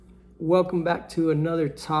Welcome back to another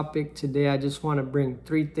topic. Today, I just want to bring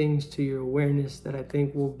three things to your awareness that I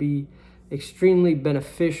think will be extremely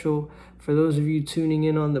beneficial for those of you tuning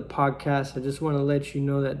in on the podcast. I just want to let you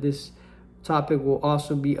know that this topic will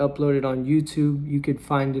also be uploaded on YouTube. You could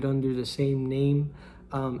find it under the same name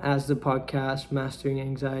as the podcast, Mastering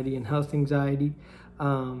Anxiety and Health Anxiety.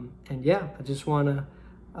 I just want to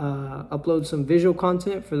upload some visual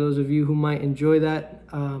content for those of you who might enjoy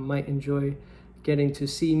that, might enjoy getting to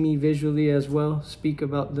see me visually as well, speak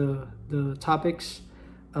about the topics.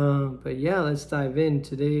 Let's dive in.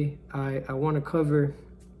 Today, I want to cover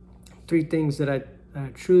three things that I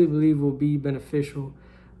truly believe will be beneficial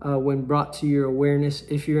when brought to your awareness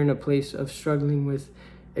if you're in a place of struggling with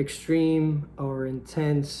extreme or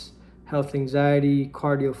intense health anxiety,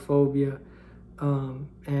 cardiophobia.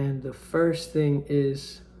 And the first thing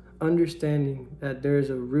is understanding that there is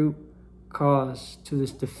a root cause to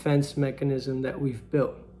this defense mechanism that we've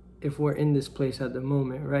built if we're in this place at the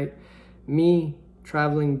moment, right? Me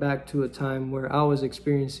traveling back to a time where I was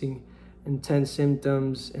experiencing intense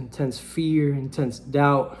symptoms, intense fear, intense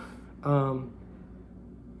doubt. I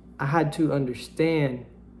had to understand,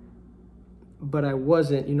 but I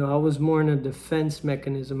wasn't, I was more in a defense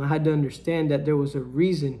mechanism. I had to understand that there was a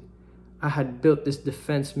reason I had built this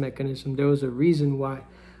defense mechanism. There was a reason why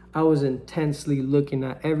I was intensely looking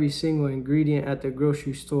at every single ingredient at the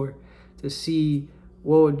grocery store to see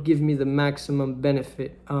what would give me the maximum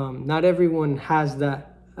benefit. Not everyone has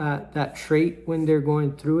that trait when they're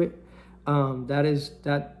going through it.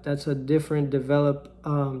 That's a different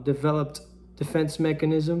developed defense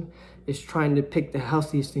mechanism. Is trying to pick the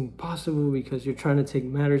healthiest thing possible because you're trying to take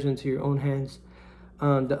matters into your own hands.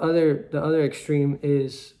 The other extreme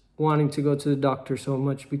is wanting to go to the doctor so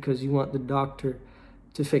much because you want the doctor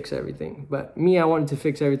to fix everything. But me, I wanted to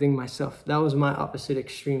fix everything myself. That was my opposite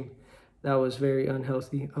extreme. That was very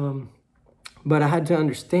unhealthy. But I had to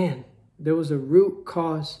understand there was a root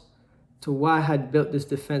cause to why I had built this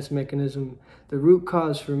defense mechanism. The root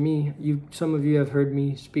cause for me, some of you have heard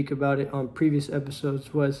me speak about it on previous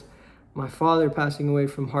episodes, was my father passing away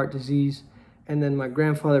from heart disease and then my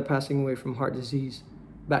grandfather passing away from heart disease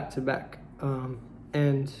back to back.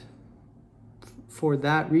 And for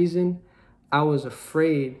that reason, I was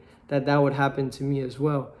afraid that would happen to me as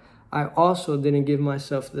well. I also didn't give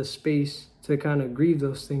myself the space to kind of grieve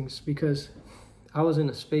those things because I was in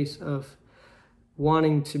a space of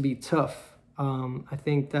wanting to be tough. I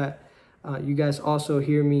think that you guys also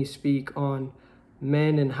hear me speak on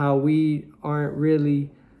men and how we aren't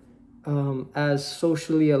really as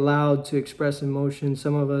socially allowed to express emotion.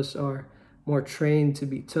 Some of us are more trained to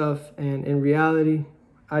be tough, and in reality,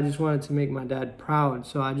 I just wanted to make my dad proud,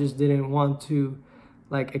 so I just didn't want to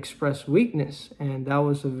express weakness, and that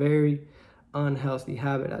was a very unhealthy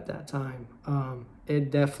habit at that time. It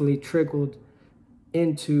definitely trickled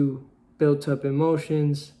into built up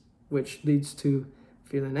emotions, which leads to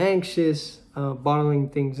feeling anxious, bottling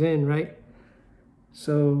things in, right?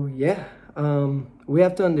 So we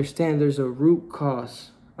have to understand there's a root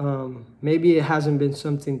cause. Maybe it hasn't been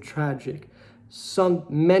something tragic.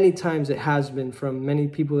 Many times it has been. From many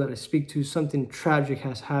people that I speak to, something tragic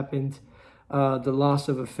has happened. The loss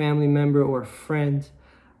of a family member or a friend,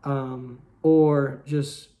 or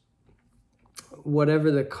just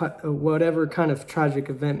whatever kind of tragic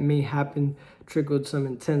event may happen, triggered some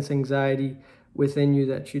intense anxiety within you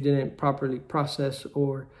that you didn't properly process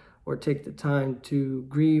or take the time to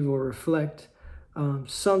grieve or reflect.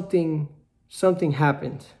 Something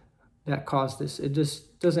happened that caused this. It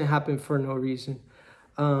just doesn't happen for no reason.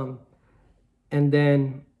 And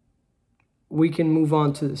then we can move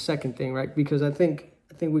on to the second thing, right? Because I think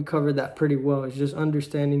we covered that pretty well. It's just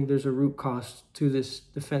understanding there's a root cause to this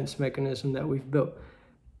defense mechanism that we've built.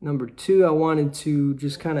 Number two, I wanted to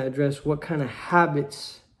just kind of address what kind of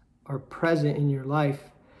habits are present in your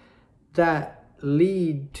life that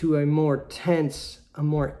lead to a more tense, a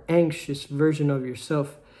more anxious version of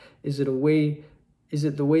yourself. Is it the way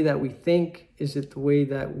that we think? Is it the way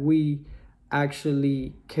that we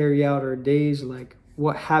actually carry out our days? Like,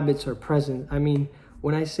 what habits are present? I mean,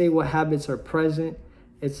 when I say what habits are present,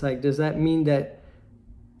 it's like, does that mean that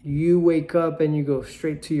you wake up and you go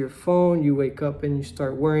straight to your phone? You wake up and you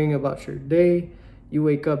start worrying about your day? You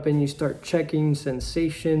wake up and you start checking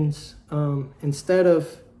sensations instead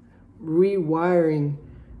of rewiring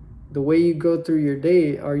the way you go through your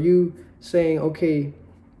day? Are you saying, okay,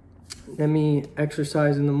 let me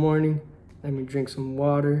exercise in the morning, let me drink some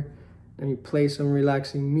water, let me play some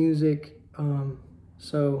relaxing music?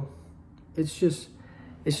 So it's just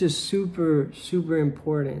super, super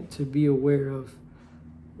important to be aware of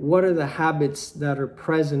what are the habits that are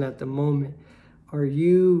present at the moment. Are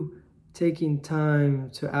you taking time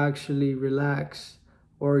to actually relax,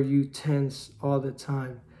 or are you tense all the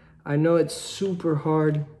time? I know it's super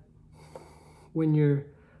hard when you're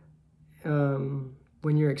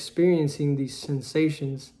experiencing these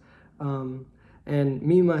sensations. And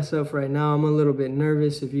me, myself, right now, I'm a little bit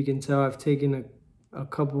nervous. If you can tell, I've taken a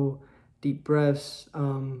couple deep breaths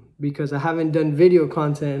because I haven't done video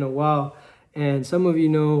content in a while. And some of you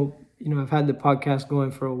know, I've had the podcast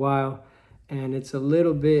going for a while, and it's a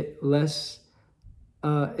little bit less,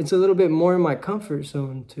 it's a little bit more in my comfort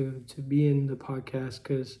zone to be in the podcast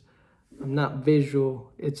because I'm not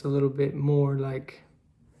visual. It's a little bit more like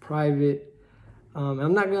private.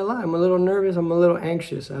 I'm not gonna lie, I'm a little nervous, I'm a little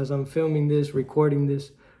anxious as I'm filming this, recording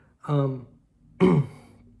this.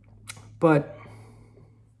 But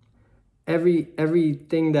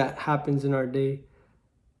everything that happens in our day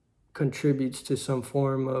contributes to some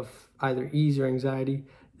form of either ease or anxiety.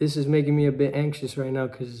 This is making me a bit anxious right now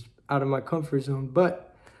because it's out of my comfort zone,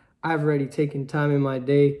 but I've already taken time in my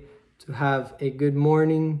day to have a good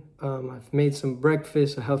morning. I've made some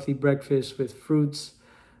breakfast, a healthy breakfast with fruits.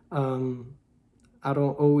 I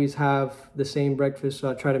don't always have the same breakfast, so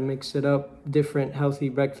I try to mix it up, different healthy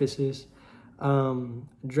breakfasts.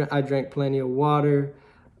 I drank plenty of water.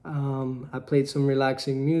 I played some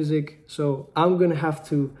relaxing music. So I'm going to have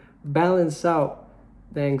to balance out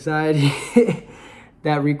the anxiety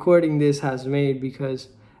that recording this has made, because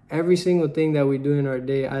every single thing that we do in our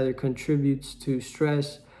day either contributes to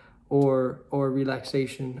stress or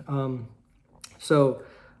relaxation. So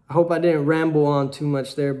I hope I didn't ramble on too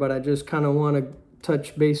much there, but I just kind of want to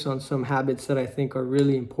touch base on some habits that I think are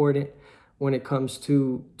really important when it comes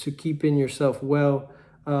to keeping yourself well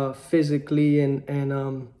physically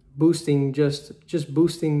and boosting just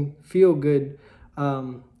boosting feel good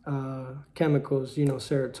chemicals,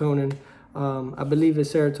 serotonin. I believe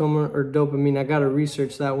it's serotonin or dopamine. I got to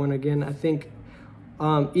research that one again. I think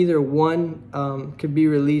either one could be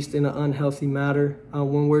released in an unhealthy manner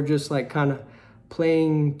when we're just like kind of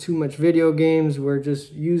playing too much video games, we're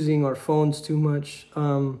just using our phones too much.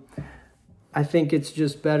 I think it's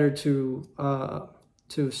just better to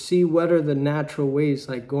see what are the natural ways,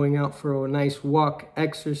 like going out for a nice walk,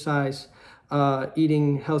 exercise,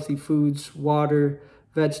 eating healthy foods, water,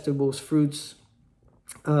 vegetables, fruits,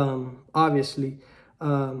 obviously.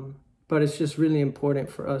 But it's just really important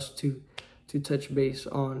for us to touch base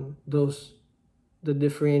on the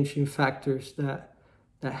differentiating factors that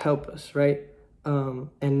help us, right?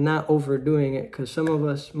 And not overdoing it, because some of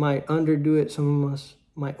us might underdo it, some of us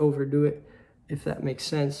might overdo it, if that makes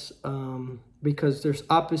sense, because there's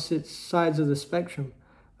opposite sides of the spectrum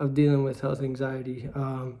of dealing with health anxiety.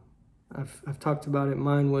 I've talked about it.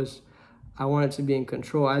 Mine was I wanted to be in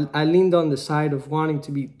control. I leaned on the side of wanting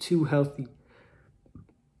to be too healthy.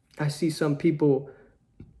 I see some people,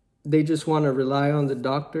 they just want to rely on the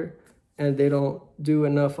doctor and they don't do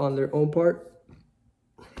enough on their own part.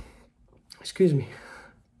 Excuse me,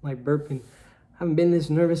 like burping. I haven't been this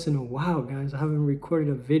nervous in a while, guys. I haven't recorded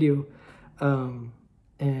a video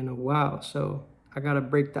in a while, so I gotta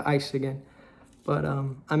break the ice again. But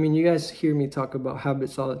I mean, you guys hear me talk about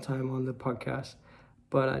habits all the time on the podcast,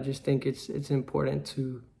 but I just think it's important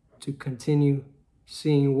to continue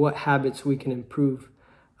seeing what habits we can improve,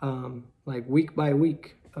 like week by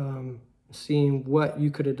week, seeing what you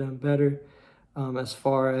could have done better, as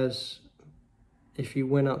far as if you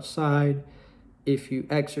went outside, if you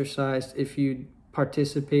exercised, if you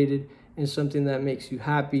participated in something that makes you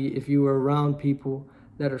happy, if you were around people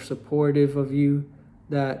that are supportive of you,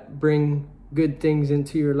 that bring good things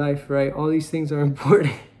into your life, right? All these things are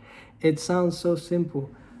important. It sounds so simple,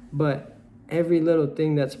 but every little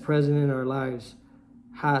thing that's present in our lives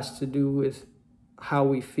has to do with how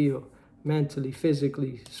we feel mentally,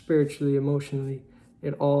 physically, spiritually, emotionally.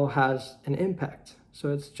 It all has an impact. So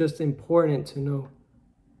it's just important to know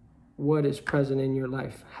what is present in your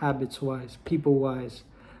life, habits-wise, people-wise,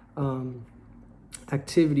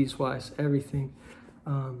 activities-wise, everything.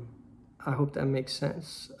 I hope that makes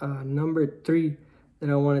sense. Number 3 that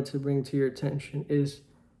I wanted to bring to your attention is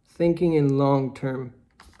thinking in long term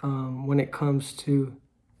when it comes to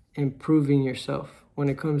improving yourself, when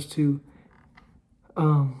it comes to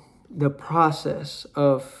the process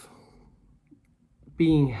of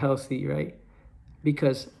being healthy, right?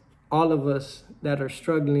 Because all of us that are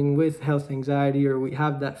struggling with health anxiety, or we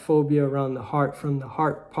have that phobia around the heart, from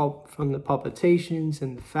the palpitations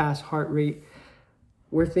and the fast heart rate,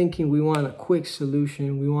 we're thinking we want a quick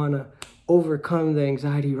solution. We want to overcome the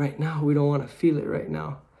anxiety right now. We don't want to feel it right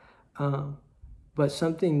now. But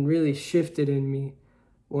something really shifted in me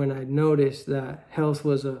when I noticed that health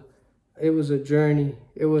was a journey.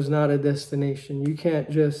 It was not a destination. You can't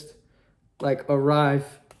just like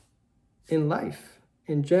arrive in life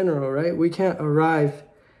in general, right? We can't arrive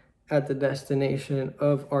at the destination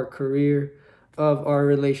of our career, of our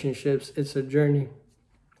relationships. It's a journey.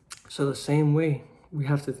 So the same way, we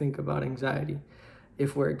have to think about anxiety.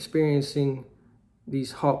 If we're experiencing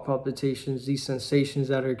these heart palpitations, these sensations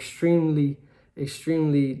that are extremely,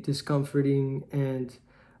 extremely discomforting, and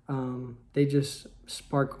they just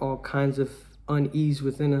spark all kinds of unease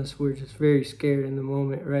within us. We're just very scared in the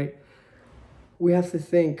moment, right? We have to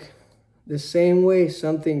think the same way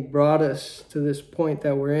something brought us to this point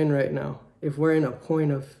that we're in right now. If we're in a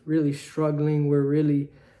point of really struggling, we're really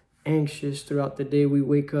anxious throughout the day, we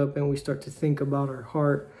wake up and we start to think about our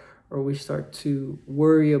heart, or we start to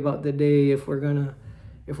worry about the day, if we're gonna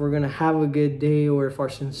have a good day, or if our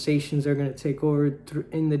sensations are gonna take over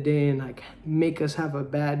in the day and like make us have a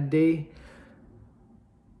bad day.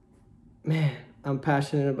 Man, I'm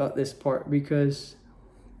passionate about this part, because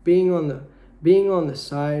being on the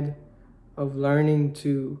side of learning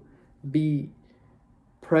to be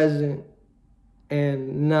present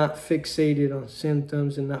and not fixated on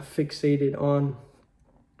symptoms, and not fixated on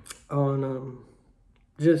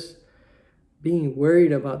just being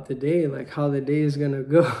worried about the day, like how the day is gonna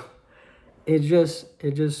go. It's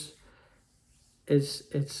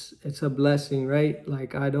a blessing, right?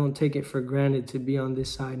 Like, I don't take it for granted to be on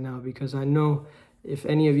this side now, because I know if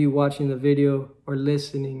any of you watching the video or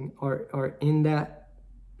listening are in that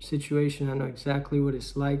situation, I know exactly what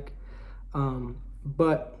it's like.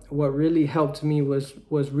 But what really helped me was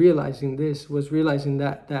realizing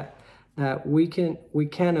that we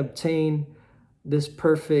can't obtain this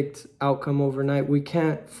perfect outcome overnight. We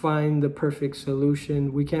can't find the perfect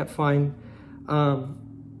solution. We can't find I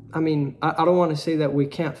don't want to say that we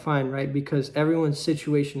can't find, right? Because everyone's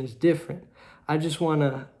situation is different. I just want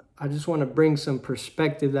to bring some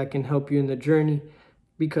perspective that can help you in the journey,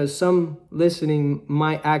 because some listening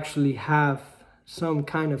might actually have some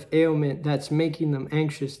kind of ailment that's making them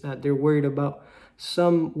anxious, that they're worried about.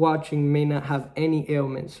 Some watching may not have any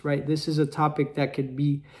ailments, right? This is a topic that could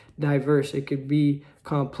be diverse. It could be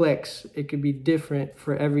complex. It could be different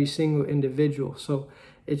for every single individual. So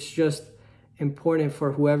it's just important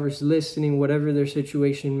for whoever's listening, whatever their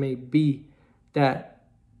situation may be, that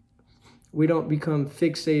we don't become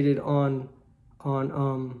fixated on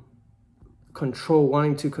control,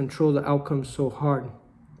 wanting to control the outcome so hard,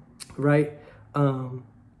 right?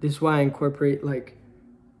 This is why I incorporate like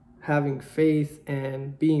having faith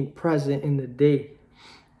and being present in the day.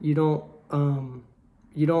 You don't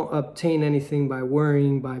obtain anything by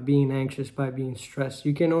worrying, by being anxious, by being stressed.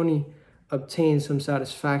 You can only obtain some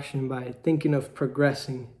satisfaction by thinking of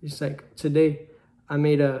progressing. It's like, today I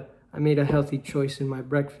made a healthy choice in my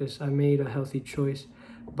breakfast. I made a healthy choice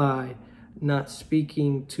by not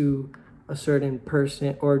speaking to a certain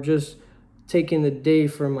person, or just taking the day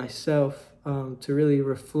for myself to really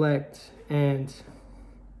reflect and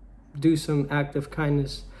do some act of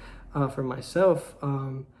kindness for myself,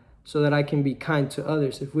 so that I can be kind to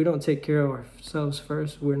others. If we don't take care of ourselves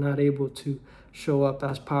first, we're not able to show up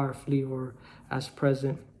as powerfully or as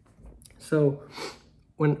present. So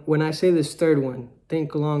when I say this third one,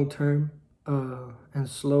 think long term and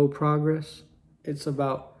slow progress, it's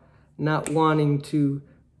about not wanting to,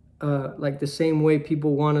 like the same way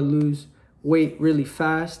people want to lose weight really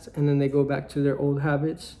fast and then they go back to their old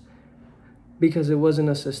habits, because it wasn't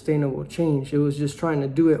a sustainable change. It was just trying to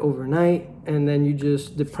do it overnight, and then you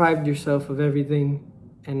just deprived yourself of everything,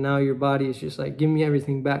 and now your body is just like, give me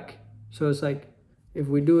everything back. So it's like, if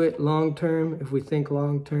we do it long term, if we think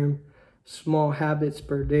long term, small habits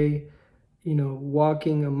per day,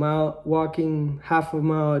 walking half a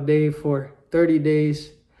mile a day for 30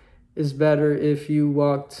 days is better if you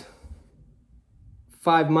walked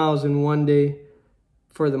 5 miles in one day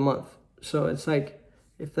for the month. So it's like,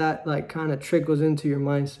 if that like kind of trickles into your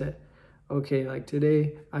mindset, okay, like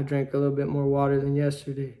today I drank a little bit more water than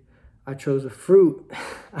yesterday. I chose a fruit.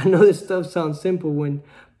 I know this stuff sounds simple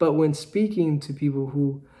but when speaking to people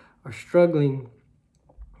who are struggling,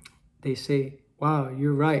 they say, wow,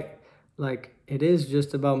 you're right. Like, it is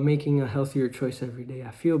just about making a healthier choice every day.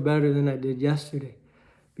 I feel better than I did yesterday,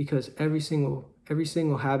 because every single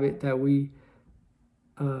habit that we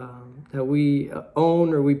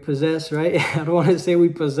own or we possess, right? I don't want to say we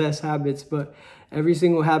possess habits, but every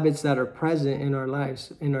single habits that are present in our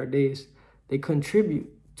lives, in our days, they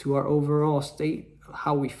contribute to our overall state,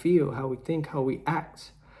 how we feel, how we think, how we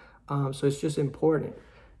act. So it's just important.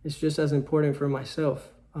 It's just as important for myself.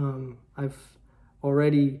 I've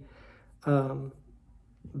already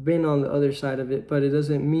been on the other side of it, but it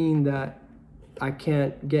doesn't mean that I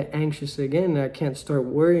can't get anxious again. I can't start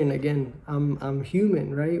worrying again. I'm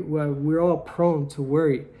human, right? Well, we're all prone to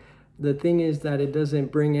worry. The thing is that it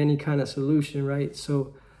doesn't bring any kind of solution, right?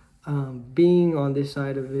 So being on this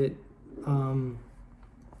side of it,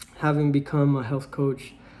 having become a health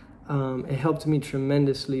coach, it helped me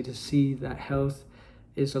tremendously to see that health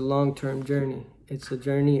is a long-term journey. It's a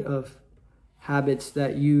journey of habits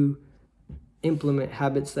that you implement,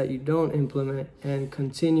 habits that you don't implement, and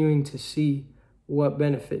continuing to see what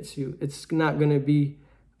benefits you. It's not going to be,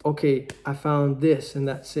 okay, I found this and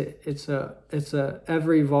that's it. It's a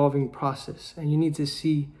ever evolving process, and you need to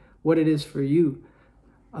see what it is for you.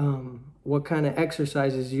 What kind of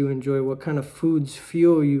exercises you enjoy, what kind of foods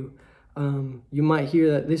fuel you. You might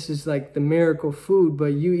hear that this is like the miracle food,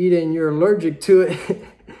 but you eat it and you're allergic to it.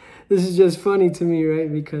 This is just funny to me,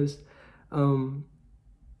 right? Because I'm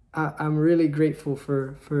really grateful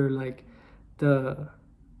for like the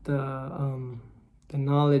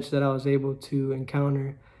knowledge that I was able to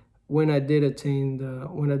encounter when I did attend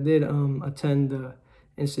the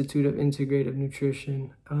Institute of Integrative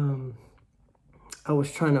Nutrition. I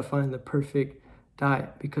was trying to find the perfect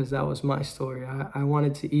diet because that was my story. I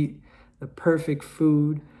wanted to eat the perfect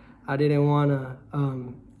food. I didn't want to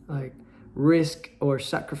like risk or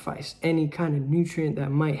sacrifice any kind of nutrient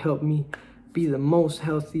that might help me be the most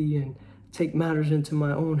healthy and take matters into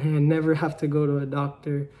my own hand, never have to go to a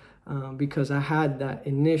doctor, because I had that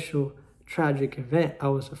initial tragic event. I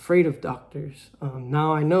was afraid of doctors.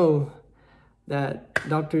 Now I know that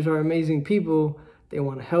doctors are amazing people. They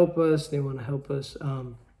want to help us. They want to help us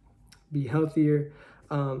be healthier.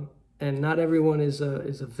 And not everyone is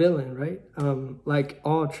a villain, right? Like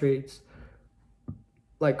all trades,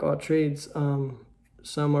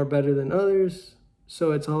 some are better than others.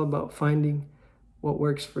 So it's all about finding what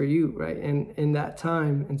works for you, right? And in that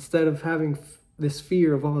time, instead of having this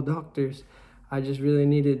fear of all doctors, I just really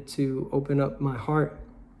needed to open up my heart,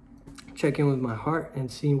 check in with my heart, and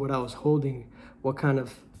see what I was holding, what kind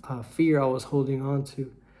of fear I was holding on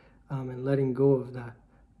to, and letting go of that,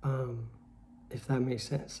 if that makes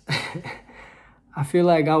sense. I feel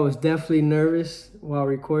like I was definitely nervous while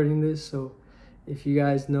recording this, so if you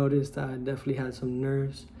guys noticed, I definitely had some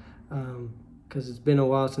nerves, because it's been a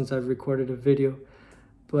while since I've recorded a video.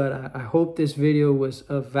 But I hope this video was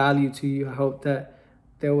of value to you. I hope that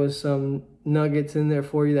there was some nuggets in there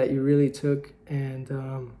for you that you really took,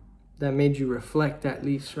 and that made you reflect at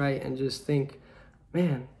least, right? And just think,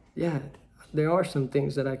 man, yeah, there are some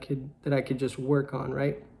things that I could just work on,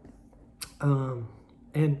 right?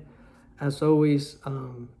 And as always,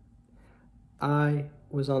 I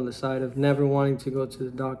was on the side of never wanting to go to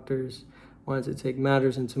the doctors, wanted to take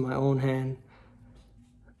matters into my own hand.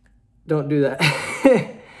 Don't do that.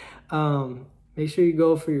 Make sure you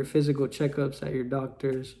go for your physical checkups at your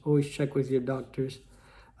doctors. Always check with your doctors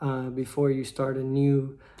before you start a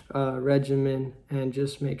new regimen, and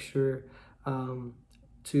just make sure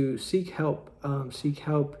to seek help. Seek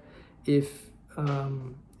help if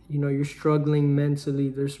you're struggling mentally.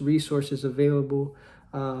 There's resources available,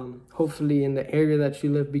 hopefully in the area that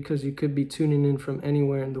you live, because you could be tuning in from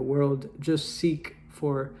anywhere in the world. Just seek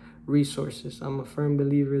for resources. I'm a firm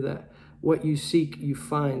believer that what you seek, you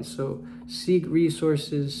find. So seek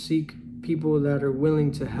resources, seek people that are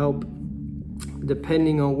willing to help,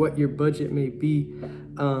 depending on what your budget may be.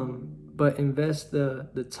 But invest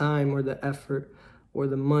the time or the effort or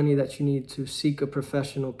the money that you need to seek a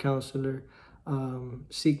professional counselor,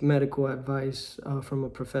 seek medical advice from a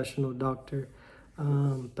professional doctor.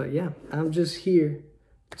 But yeah, I'm just here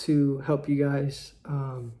to help you guys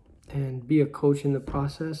and be a coach in the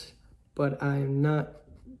process. But I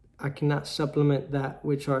cannot supplement that,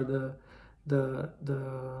 which are the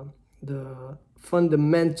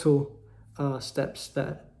fundamental steps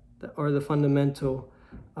that are the fundamental,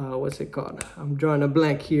 what's it called? I'm drawing a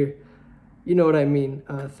blank here. You know what I mean?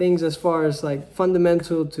 Things as far as like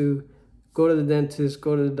fundamental to go to the dentist,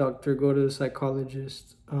 go to the doctor, go to the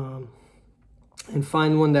psychologist, and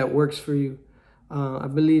find one that works for you. I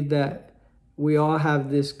believe that we all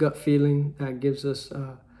have this gut feeling that gives us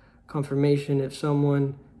confirmation if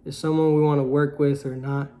someone is someone we want to work with or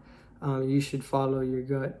not. You should follow your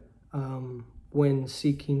gut when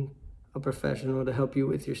seeking a professional to help you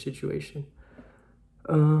with your situation.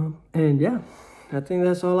 And yeah, I think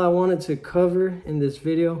that's all I wanted to cover in this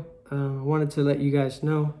video. I wanted to let you guys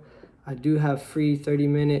know I do have free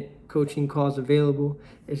 30-minute coaching calls available.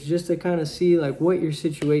 It's just to kind of see like what your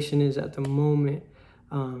situation is at the moment.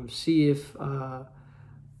 See if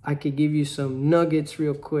I could give you some nuggets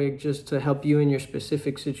real quick just to help you in your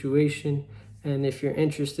specific situation. And if you're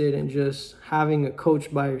interested in just having a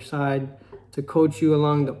coach by your side to coach you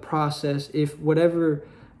along the process. If whatever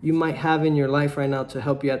you might have in your life right now to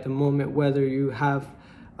help you at the moment, whether you have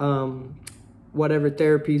whatever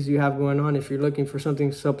therapies you have going on, if you're looking for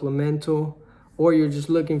something supplemental, or you're just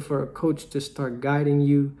looking for a coach to start guiding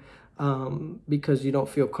you because you don't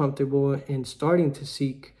feel comfortable in starting to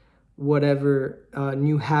seek whatever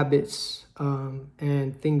new habits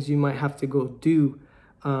and things you might have to go do,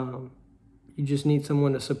 you just need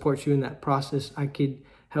someone to support you in that process. I could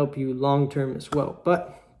help you long term as well.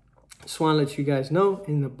 But just want to let you guys know,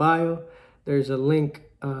 in the bio there's a link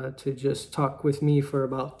to just talk with me for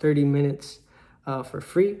about 30 minutes for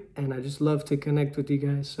free, and I just love to connect with you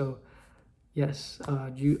guys. So yes,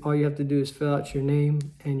 all you have to do is fill out your name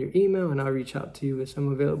and your email, and I'll reach out to you with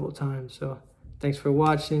some available time. So thanks for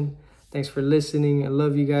watching. Thanks for listening. I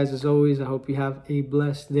love you guys as always. I hope you have a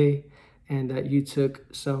blessed day and that you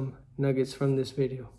took some nuggets from this video.